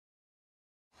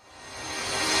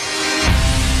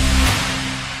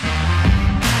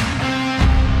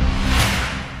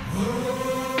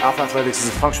Alpha Athletics is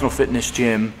a functional fitness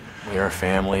gym. We are a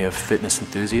family of fitness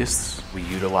enthusiasts. We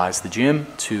utilize the gym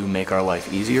to make our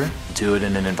life easier, do it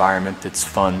in an environment that's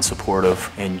fun,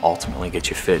 supportive, and ultimately get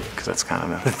you fit, because that's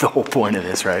kind of the whole point of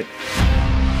this, right?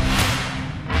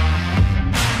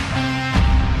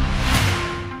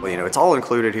 Well, you know, it's all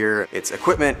included here. It's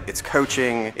equipment, it's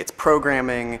coaching, it's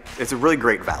programming. It's a really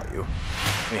great value.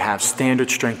 We have standard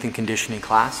strength and conditioning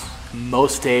class.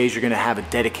 Most days you're gonna have a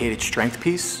dedicated strength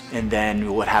piece, and then we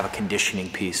would have a conditioning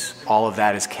piece. All of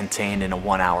that is contained in a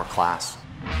 1-hour class.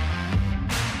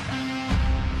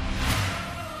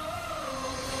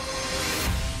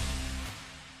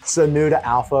 So new to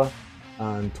Alpha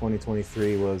in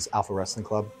 2023 was Alpha Wrestling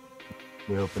Club.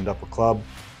 We opened up a club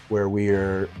where we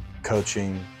are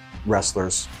coaching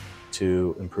wrestlers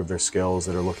to improve their skills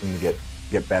that are looking to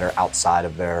get better outside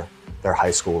of their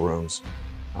high school rooms.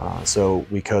 So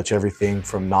we coach everything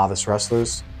from novice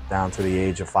wrestlers down to the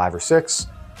age of 5 or 6,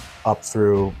 up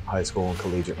through high school and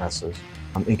collegiate wrestlers.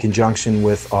 In conjunction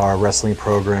with our wrestling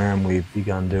program, we've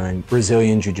begun doing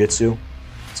Brazilian Jiu-Jitsu.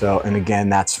 And again,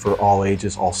 that's for all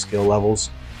ages, all skill levels.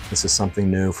 This is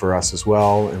something new for us as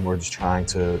well, and we're just trying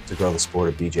to grow the sport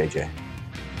of BJJ.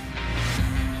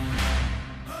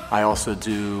 I also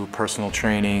do personal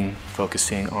training,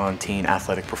 focusing on teen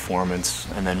athletic performance,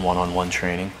 and then one-on-one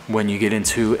training. When you get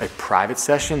into a private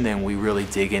session, then we really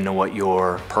dig into what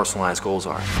your personalized goals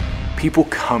are. People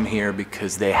come here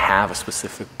because they have a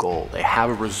specific goal. They have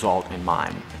a result in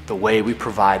mind. The way we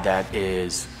provide that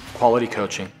is quality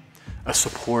coaching, a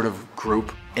supportive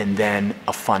group, and then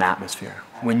a fun atmosphere.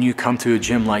 When you come to a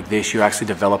gym like this, you actually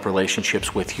develop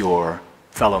relationships with your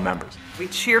fellow members. We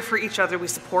cheer for each other, we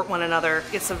support one another.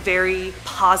 It's a very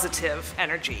positive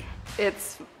energy.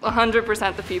 It's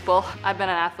 100% the people. I've been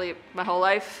an athlete my whole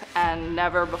life, and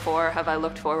never before have I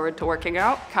looked forward to working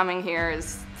out. Coming here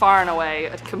is far and away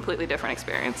a completely different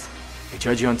experience. We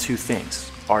judge you on 2 things.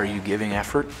 Are you giving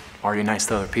effort? Are you nice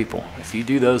to other people? If you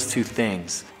do those 2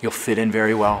 things, you'll fit in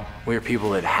very well. We're people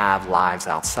that have lives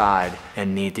outside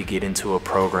and need to get into a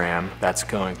program that's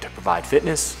going to provide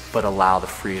fitness, but allow the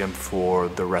freedom for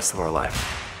the rest of our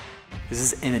life. This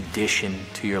is in addition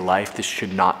to your life. This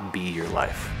should not be your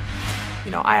life.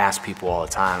 You know, I ask people all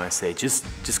the time, I say, just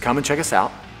come and check us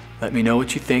out. Let me know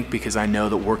what you think, because I know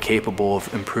that we're capable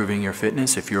of improving your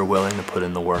fitness if you're willing to put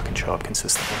in the work and show up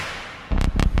consistently.